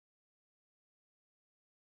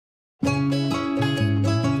Hello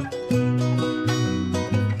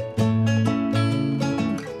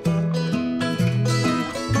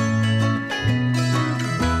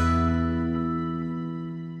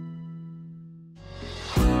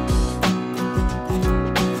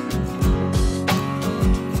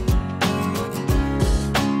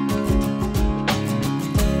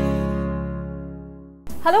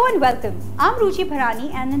and welcome. I'm Ruchi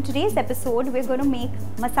Bharani, and in today's episode we're going to make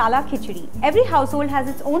masala khichdi. Every household has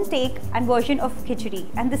its own take and version of khichdi,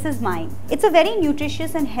 and this is mine. It's a very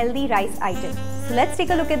nutritious and healthy rice item. So let's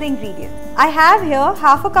take a look at the ingredients. I have here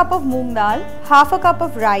half a cup of moong dal, half a cup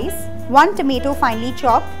of rice, 1 tomato finely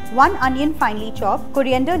chopped, 1 onion finely chopped,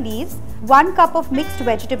 coriander leaves, 1 cup of mixed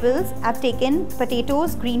vegetables. I've taken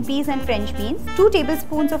potatoes, green peas and French beans, 2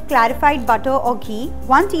 tablespoons of clarified butter or ghee,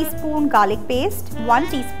 1 teaspoon garlic paste, 1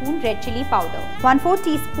 teaspoon red chili powder, 1/4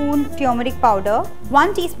 teaspoon turmeric powder,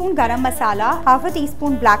 1 teaspoon garam masala, half a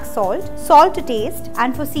teaspoon black salt, salt to taste,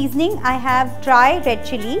 and for seasoning I have dry red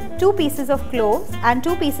chili, 2 pieces of cloves and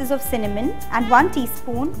 2 pieces of cinnamon and 1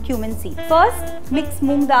 teaspoon cumin seed. First, mix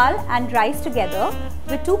moong dal and rice together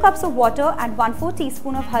with 2 cups of water and 1/4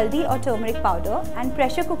 teaspoon of haldi or turmeric powder, and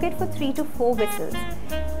pressure cook it for 3 to 4 whistles.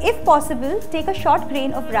 If possible, take a short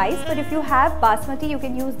grain of rice, but if you have basmati, you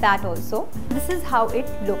can use that also. This is how it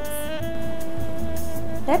looks.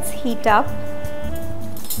 Let's heat up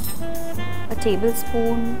a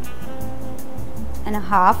tablespoon and a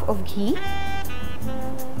half of ghee.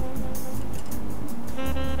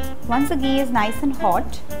 Once the ghee is nice and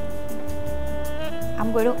hot,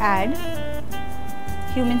 I'm going to add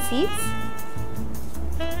cumin seeds,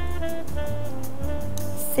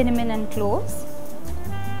 cinnamon and cloves,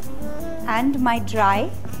 and my dry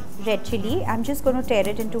red chili. I'm just going to tear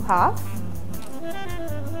it into half.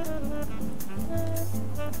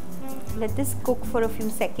 Let this cook for a few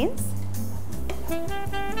seconds.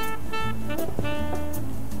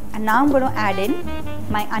 And now I'm going to add in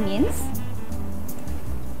my onions.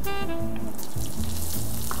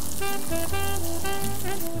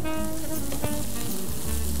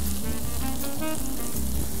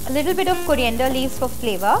 A little bit of coriander leaves for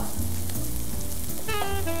flavor.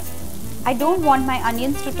 I don't want my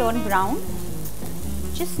onions to turn brown,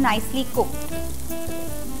 just nicely cooked.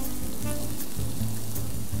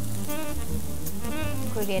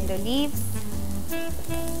 Coriander leaves.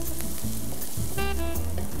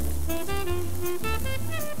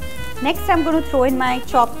 Next, I'm going to throw in my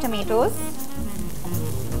chopped tomatoes.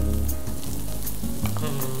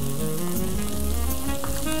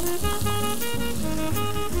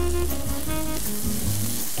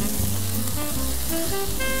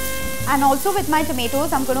 And also with my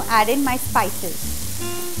tomatoes, I'm going to add in my spices,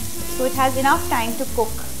 so it has enough time to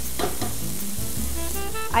cook.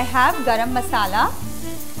 I have garam masala,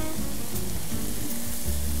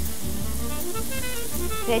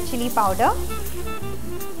 red chili powder,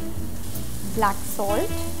 black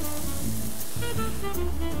salt.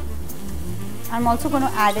 I'm also going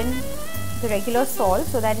to add in the regular salt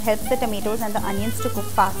so that it helps the tomatoes and the onions to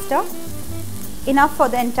cook faster. Enough for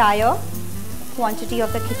the entire quantity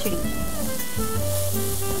of the khichdi.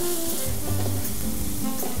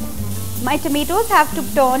 My tomatoes have to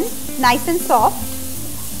turn nice and soft.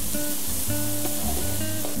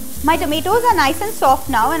 My tomatoes are nice and soft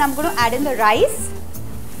now, and I'm going to add in the rice,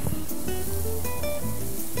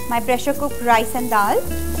 my pressure cooked rice and dal.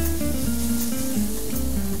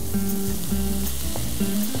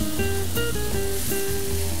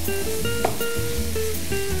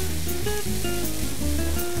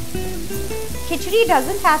 Khichdi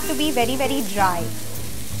doesn't have to be very dry,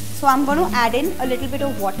 so I'm going to add in a little bit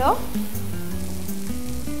of water.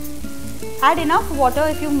 Add enough water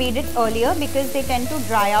if you made it earlier, because they tend to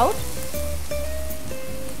dry out.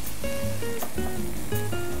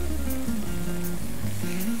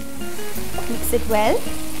 Mix it well,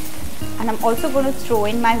 and I'm also going to throw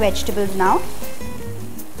in my vegetables now.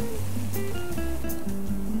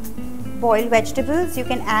 Boiled vegetables, you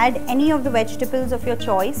can add any of the vegetables of your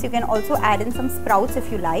choice. You can also add in some sprouts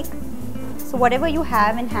if you like. So whatever you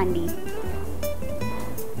have in handy.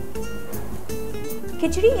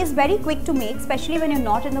 Khichdi is very quick to make, especially when you're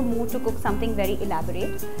not in the mood to cook something very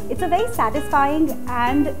elaborate. It's a very satisfying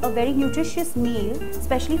and a very nutritious meal,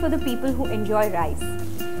 especially for the people who enjoy rice.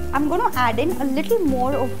 I'm going to add in a little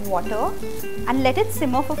more of water and let it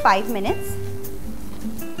simmer for 5 minutes.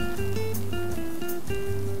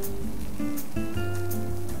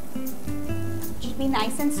 It should be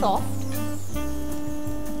nice and soft.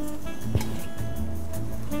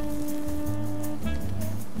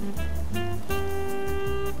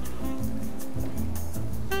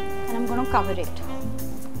 Cover it.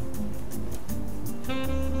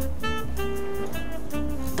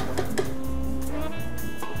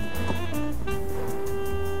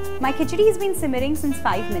 My khichdi has been simmering since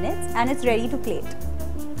 5 minutes and it's ready to plate.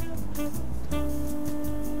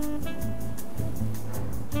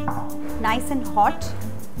 Nice and hot.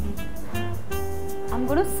 I'm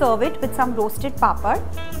going to serve it with some roasted papad.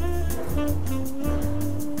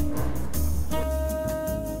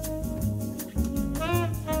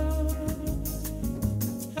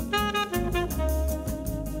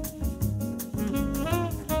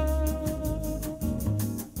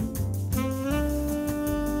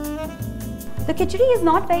 The khichdi is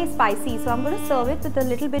not very spicy, so I'm going to serve it with a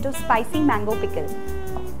little bit of spicy mango pickle.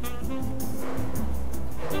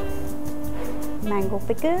 Mango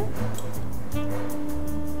pickle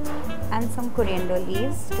and some coriander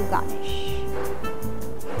leaves to garnish.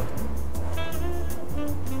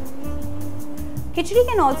 Khichdi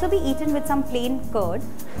can also be eaten with some plain curd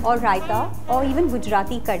or raita or even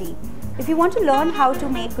Gujarati curry. If you want to learn how to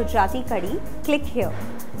make Gujarati curry, click here.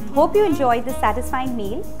 Hope you enjoyed this satisfying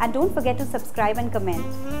meal and don't forget to subscribe and comment.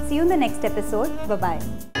 See you in the next episode. Bye-bye.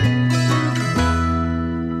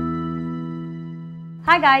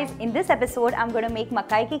 Hi guys, in this episode I'm going to make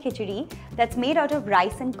makai ki khichdi that's made out of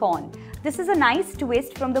rice and corn. This is a nice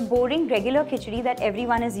twist from the boring regular khichdi that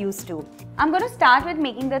everyone is used to. I'm going to start with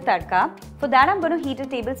making the tadka. For that I'm going to heat a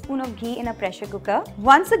tablespoon of ghee in a pressure cooker.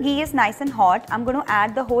 Once the ghee is nice and hot, I'm going to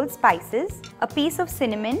add the whole spices, a piece of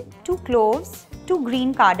cinnamon, 2 cloves, 2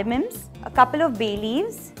 green cardamoms, a couple of bay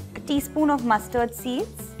leaves, a teaspoon of mustard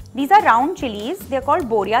seeds. These are round chilies. They're called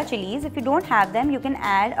boria chilies. If you don't have them, you can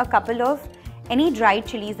add a couple of any dried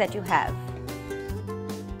chilies that you have.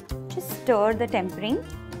 Just stir the tempering.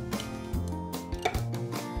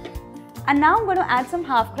 And now I'm going to add some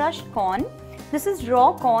half crushed corn. This is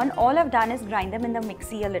raw corn. All I've done is grind them in the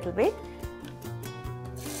mixie a little bit.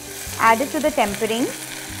 Add it to the tempering.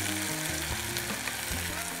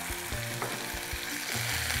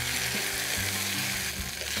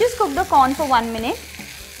 Just cook the corn for 1 minute.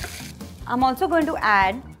 I'm also going to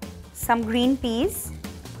add some green peas.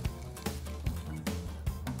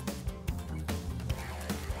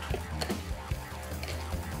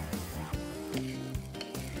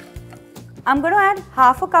 I'm going to add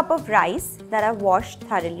half a cup of rice that I've washed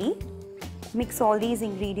thoroughly. Mix all these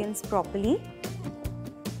ingredients properly.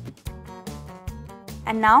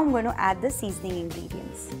 And now I'm going to add the seasoning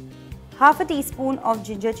ingredients. Half a teaspoon of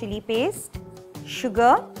ginger chili paste,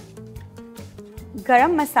 sugar,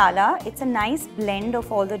 garam masala. It's a nice blend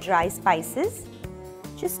of all the dry spices.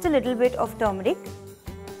 Just a little bit of turmeric,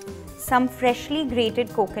 some freshly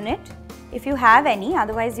grated coconut if you have any,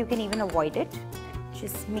 otherwise you can even avoid it.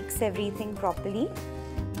 Just mix everything properly.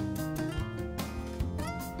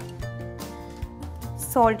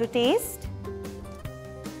 Salt to taste.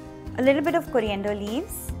 A little bit of coriander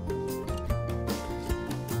leaves.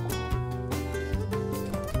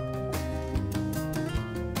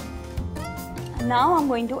 Now I'm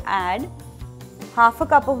going to add half a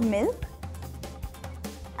cup of milk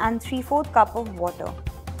and 3/4 cup of water.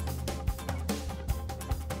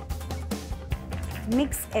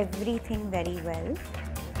 Mix everything very well.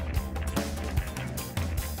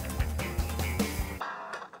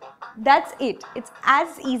 That's it. It's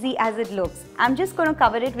as easy as it looks. I'm just going to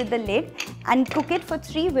cover it with the lid and cook it for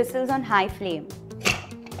 3 whistles on high flame.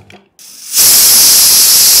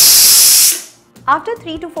 After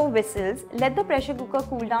 3 to 4 whistles, let the pressure cooker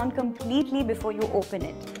cool down completely before you open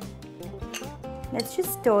it. Let's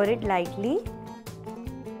just stir it lightly.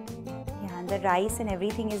 Yeah, and the rice and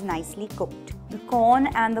everything is nicely cooked. The corn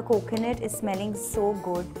and the coconut is smelling so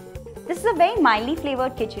good. This is a very mildly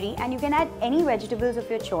flavored khichdi and you can add any vegetables of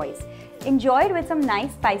your choice. Enjoy it with some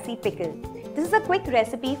nice spicy pickle. This is a quick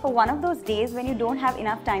recipe for one of those days when you don't have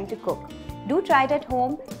enough time to cook. Do try it at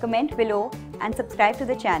home, comment below and subscribe to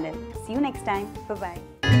the channel. See you next time. Bye-bye.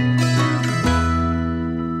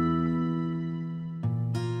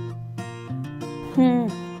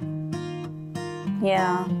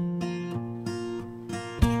 Yeah.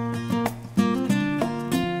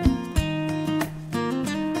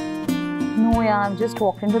 No, yeah, I've just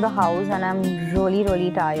walked into the house and I'm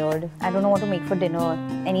really tired. I don't know what to make for dinner.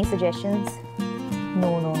 Any suggestions?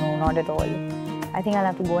 No, not at all. I think I'll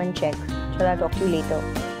have to go and check. Shall I talk to you later?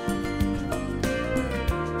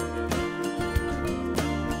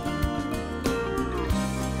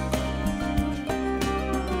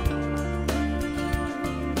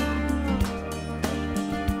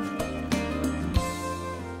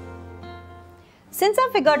 Since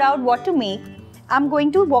I've figured out what to make, I'm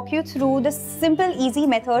going to walk you through the simple, easy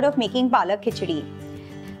method of making palak khichdi.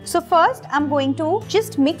 So first, I'm going to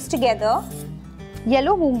just mix together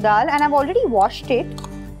yellow moong dal, and I've already washed it,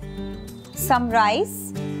 some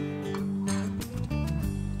rice,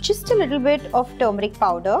 just a little bit of turmeric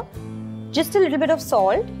powder, just a little bit of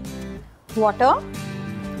salt, water.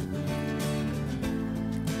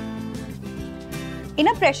 In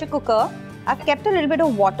a pressure cooker, I've kept a little bit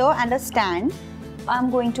of water and a stand. I'm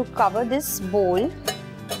going to cover this bowl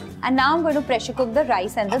and now I'm going to pressure cook the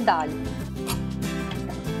rice and the dal.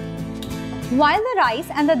 While the rice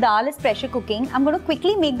and the dal is pressure cooking, I'm going to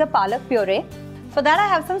quickly make the palak puree. For that I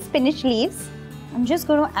have some spinach leaves. I'm just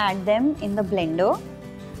going to add them in the blender.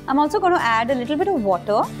 I'm also going to add a little bit of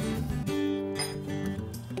water.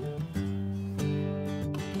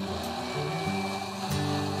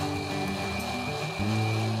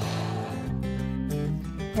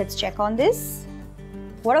 Let's check on this.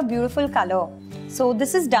 What a beautiful color. So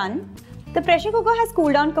this is done. The pressure cooker has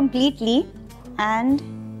cooled down completely and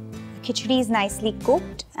the khichdi is nicely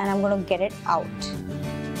cooked and I'm going to get it out.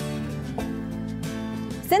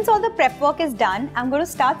 Since all the prep work is done, I'm going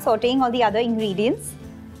to start sauteing all the other ingredients.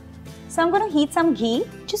 So I'm going to heat some ghee,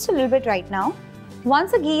 just a little bit right now.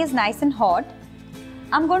 Once the ghee is nice and hot,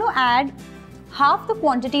 I'm going to add half the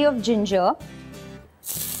quantity of ginger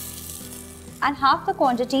and half the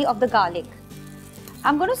quantity of the garlic.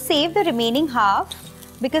 I'm going to save the remaining half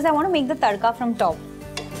because I want to make the tadka from top.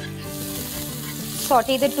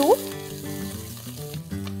 Saute the two.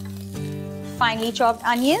 Finely chopped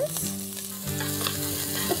onions.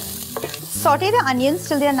 Saute the onions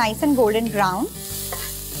till they are nice and golden brown.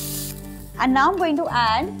 And now I'm going to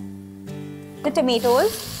add the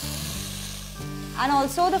tomatoes and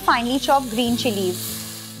also the finely chopped green chilies.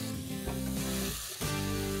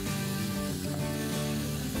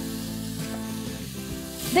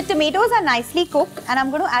 The tomatoes are nicely cooked and I'm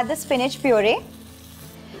going to add the spinach puree.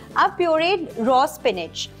 I've pureed raw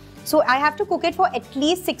spinach. So I have to cook it for at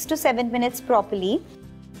least 6 to 7 minutes properly.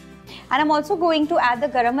 And I'm also going to add the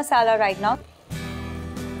garam masala right now.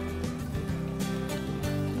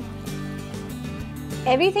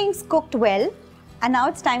 Everything's cooked well and now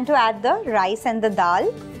it's time to add the rice and the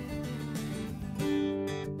dal.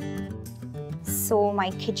 So my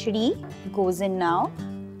khichdi goes in now.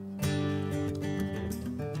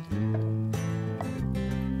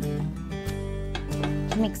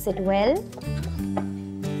 Mix it well.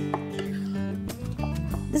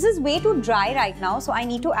 This is way too dry right now, so I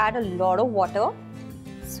need to add a lot of water.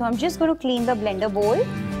 So I'm just going to clean the blender bowl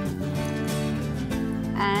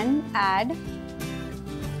and add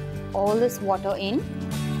all this water in.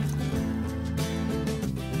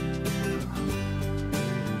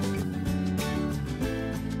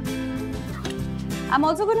 I'm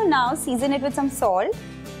also going to now season it with some salt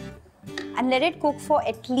and let it cook for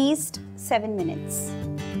at least 7 minutes.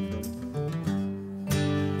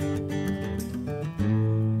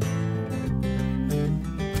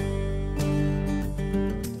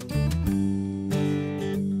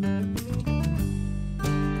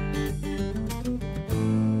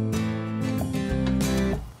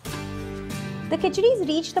 The khichdi's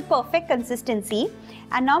reached the perfect consistency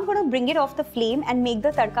and now I'm going to bring it off the flame and make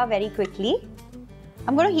the tadka very quickly.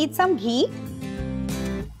 I'm going to heat some ghee.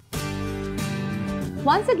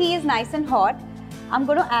 Once the ghee is nice and hot, I'm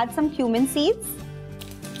going to add some cumin seeds,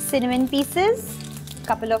 cinnamon pieces,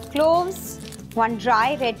 couple of cloves, one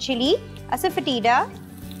dry red chili, asafoetida,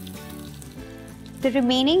 the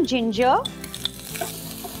remaining ginger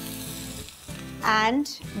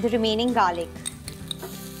and the remaining garlic.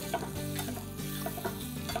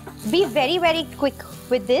 Be very, very quick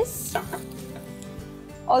with this.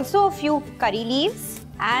 Also a few curry leaves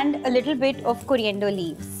and a little bit of coriander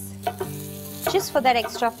leaves, just for that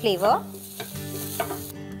extra flavor.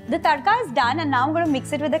 The tadka is done and now I'm going to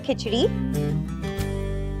mix it with the khichdi.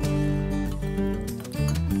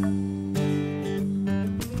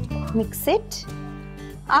 Mix it.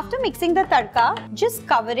 After mixing the tadka, just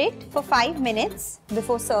cover it for 5 minutes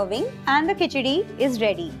before serving and the khichdi is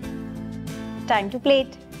ready. Time to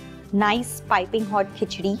plate. Nice piping hot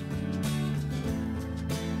khichdi.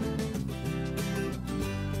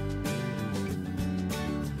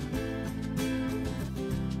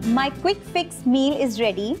 My quick fix meal is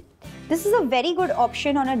ready. This is a very good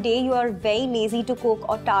option on a day you are very lazy to cook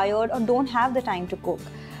or tired or don't have the time to cook.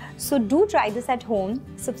 So do try this at home.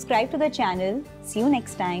 Subscribe to the channel. See you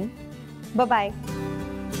next time. Bye-bye.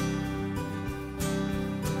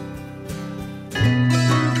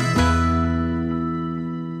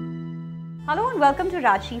 Hello and welcome to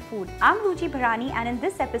Rajshri Food. I'm Ruchi Bharani and in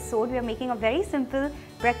this episode we are making a very simple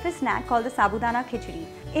breakfast snack called the Sabudana Khichdi.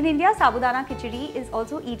 In India, Sabudana Khichdi is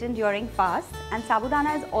also eaten during fast and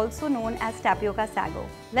Sabudana is also known as tapioca sago.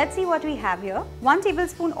 Let's see what we have here. 1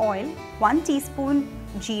 tablespoon oil, 1 teaspoon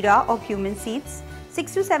jeera or cumin seeds,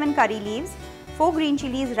 6 to 7 curry leaves, 4 green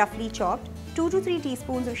chilies roughly chopped, 2 to 3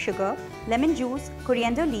 teaspoons of sugar, lemon juice,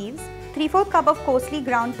 coriander leaves, 3/4 cup of coarsely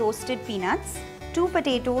ground roasted peanuts, 2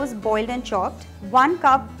 potatoes boiled and chopped, 1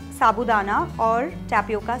 cup sabudana or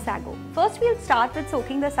tapioca sago. First we'll start with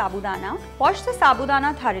soaking the sabudana. Wash the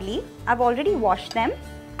sabudana thoroughly. I've already washed them.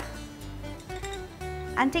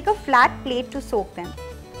 And take a flat plate to soak them.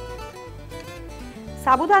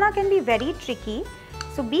 Sabudana can be very tricky,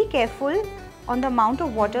 so be careful on the amount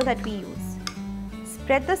of water that we use.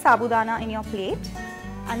 Spread the sabudana in your plate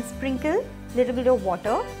and sprinkle a little bit of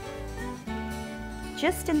water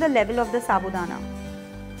just in the level of the sabudana,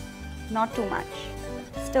 not too much.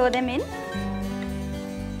 Stir them in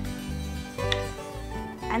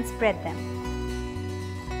and spread them.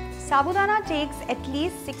 Sabudana takes at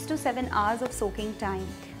least 6 to 7 hours of soaking time.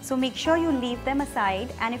 So make sure you leave them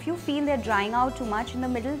aside, and if you feel they're drying out too much in the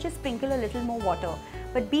middle, just sprinkle a little more water.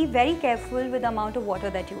 But be very careful with the amount of water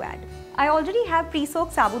that you add. I already have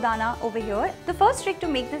pre-soaked sabudana over here. The first trick to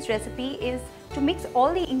make this recipe is to mix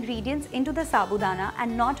all the ingredients into the sabudana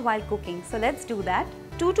and not while cooking. So let's do that.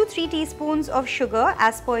 2 to 3 teaspoons of sugar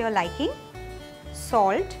as per your liking,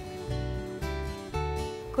 salt,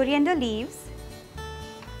 coriander leaves,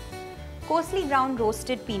 coarsely ground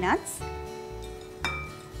roasted peanuts,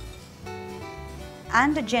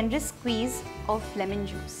 and a generous squeeze of lemon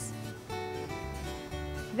juice.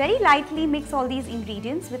 Very lightly mix all these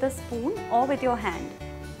ingredients with a spoon or with your hand.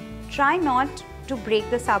 Try not to break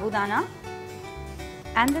the sabudana,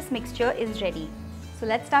 and this mixture is ready. So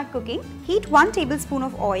let's start cooking. Heat 1 tablespoon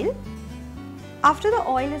of oil. After the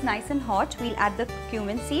oil is nice and hot, we'll add the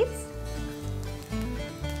cumin seeds,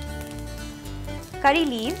 curry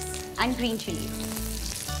leaves and green chilies.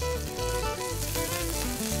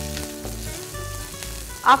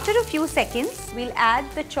 After a few seconds, we'll add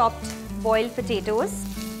the chopped boiled potatoes.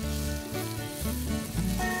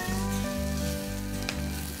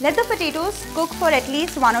 Let the potatoes cook for at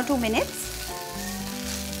least 1 or 2 minutes.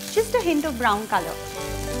 Just a hint of brown color.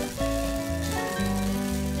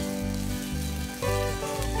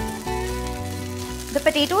 The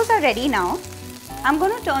potatoes are ready now. I'm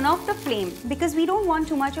going to turn off the flame because we don't want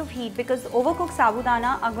too much of heat, because overcooked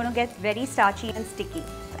sabudana are going to get very starchy and sticky.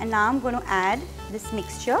 And now I'm going to add this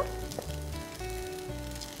mixture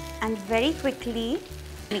and very quickly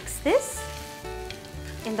mix this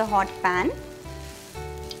in the hot pan.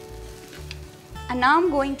 And now I'm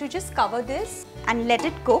going to just cover this and let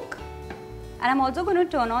it cook. And I'm also going to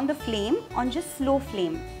turn on the flame on just slow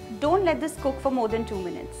flame. Don't let this cook for more than 2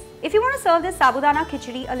 minutes. If you want to serve this sabudana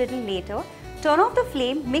khichdi a little later, turn off the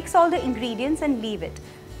flame, mix all the ingredients and leave it.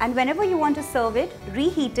 And whenever you want to serve it,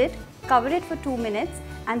 reheat it, cover it for 2 minutes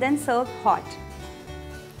and then serve hot.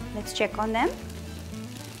 Let's check on them.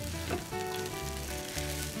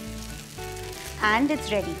 And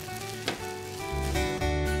it's ready.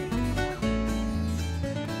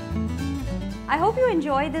 I hope you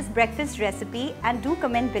enjoy this breakfast recipe and do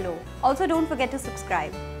comment below. Also don't forget to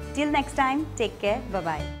subscribe. Till next time, take care.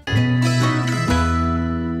 Bye-bye.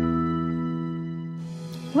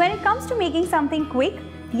 When it comes to making something quick,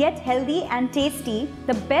 yet healthy and tasty,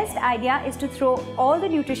 the best idea is to throw all the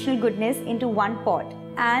nutritional goodness into one pot.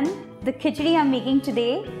 And the khichdi I'm making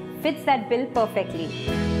today fits that bill perfectly.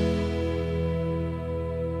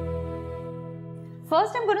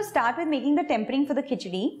 First, I'm going to start with making the tempering for the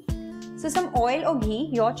khichdi. So some oil or ghee,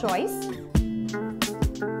 your choice.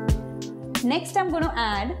 Next, I'm going to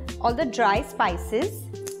add all the dry spices.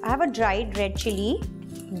 I have a dried red chili,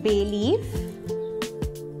 bay leaf,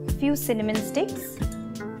 few cinnamon sticks,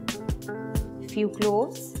 few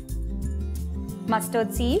cloves,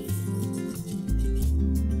 mustard seeds,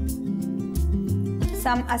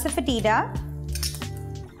 some asafoetida.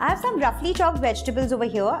 I have some roughly chopped vegetables over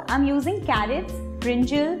here. I'm using carrots,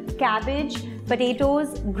 brinjal, cabbage,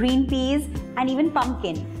 potatoes, green peas and even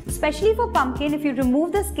pumpkin. Especially for pumpkin, if you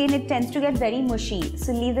remove the skin, it tends to get very mushy.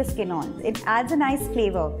 So leave the skin on. It adds a nice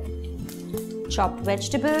flavor. Chopped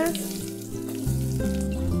vegetables.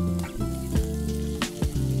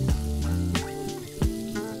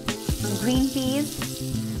 Green peas.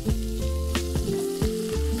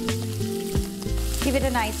 Give it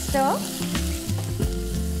a nice stir.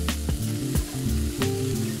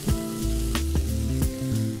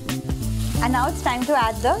 And now it's time to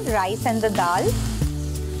add the rice and the dal.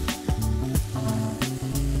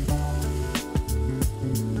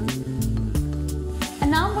 And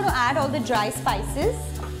now I'm going to add all the dry spices.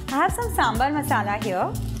 I have some sambar masala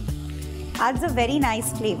here. Adds a very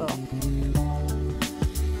nice flavor.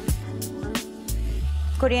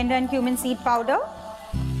 Coriander and cumin seed powder.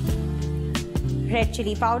 Red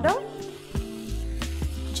chili powder.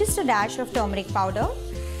 Just a dash of turmeric powder.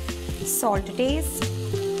 Salt to taste.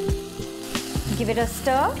 Give it a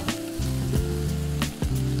stir.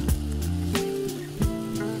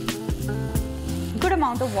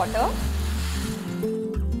 amount of water.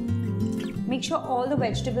 Make sure all the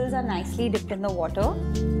vegetables are nicely dipped in the water.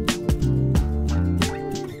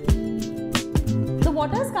 The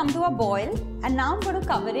water has come to a boil and now I'm going to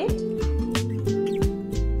cover it.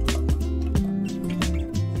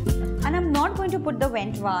 And I'm not going to put the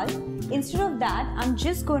vent valve. Instead of that, I'm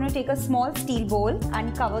just going to take a small steel bowl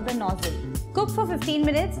and cover the nozzle. Cook for 15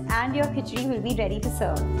 minutes and your khichdi will be ready to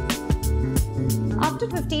serve. After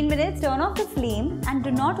 15 minutes, turn off the flame and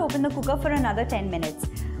do not open the cooker for another 10 minutes.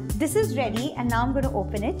 This is ready and now I'm going to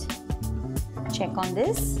open it. Check on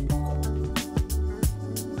this.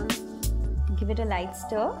 Give it a light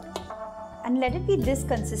stir and let it be this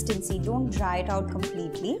consistency. Don't dry it out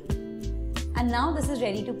completely. And now this is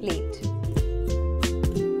ready to plate.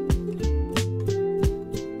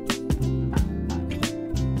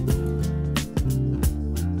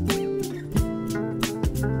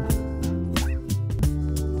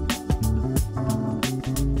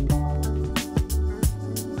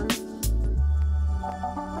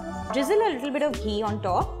 Drizzle a little bit of ghee on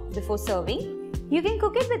top before serving. You can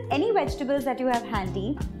cook it with any vegetables that you have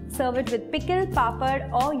handy. Serve it with pickle, papad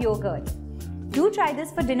or yogurt. Do try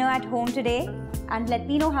this for dinner at home today and let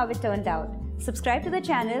me know how it turned out. Subscribe to the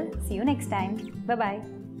channel. See you next time. Bye-bye.